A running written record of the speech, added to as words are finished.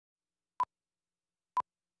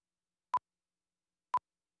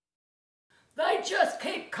They just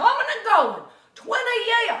keep coming and going. 20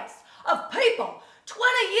 years of people,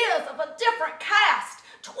 20 years of a different cast,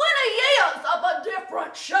 20 years of a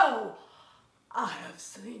different show. I have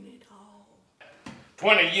seen it all.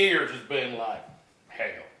 20 years has been like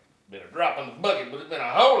hell. Been a drop in the bucket, but it's been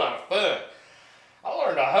a whole lot of fun. I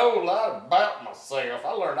learned a whole lot about myself.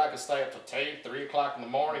 I learned I could stay up till 2, 3 o'clock in the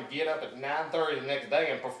morning, get up at 9:30 the next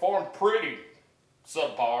day and perform pretty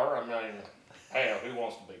subpar. I mean, hell, who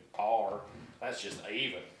wants to be par? That's just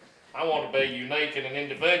even. I want to be unique and an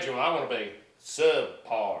individual. I want to be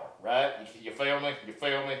subpar, right? You feel me? You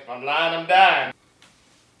feel me? If I'm lying, I'm dying.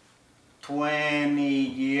 20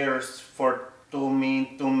 years for to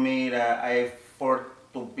me that I for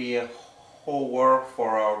to be a whole work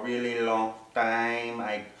for a really long time.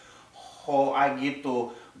 I get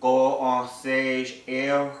to go on stage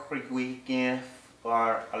every weekend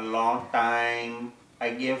for a long time.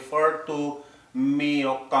 I give for to meet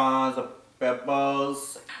all kinds of people.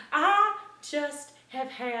 I just have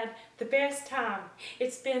had the best time.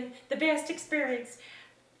 It's been the best experience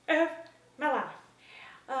of my life.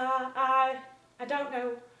 I don't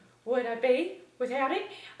know what I'd be without it.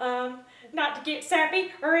 Not to get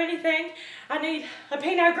sappy or anything. I need a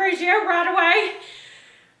Pinot Grigio right away.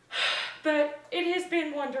 But it has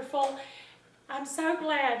been wonderful. I'm so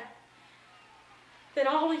glad that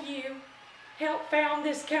all of you helped found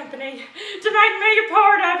this company to make me a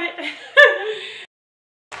part of it.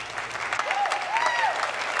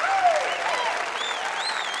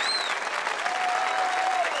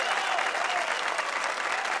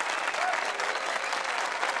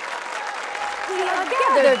 We are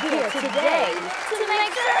gathered here today to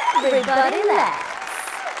make sure everybody laughs.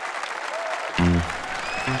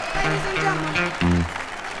 Ladies and gentlemen,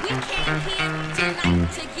 we came here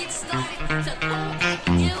tonight to get started, to go at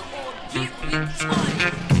you or get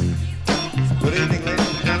retarded. Good evening, ladies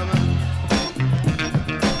and gentlemen.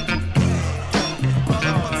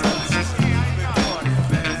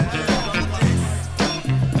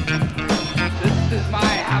 This is my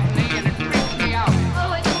happening and it freaks me out.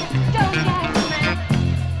 Oh, it's so man.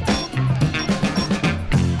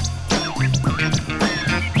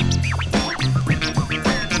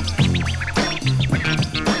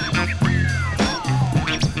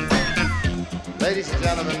 Ladies and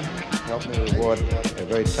gentlemen, help me reward a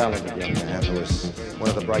very talented young man who is one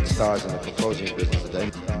of the bright stars in the composing business today.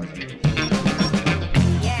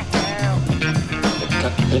 The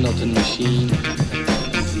Pendleton Machine, 0.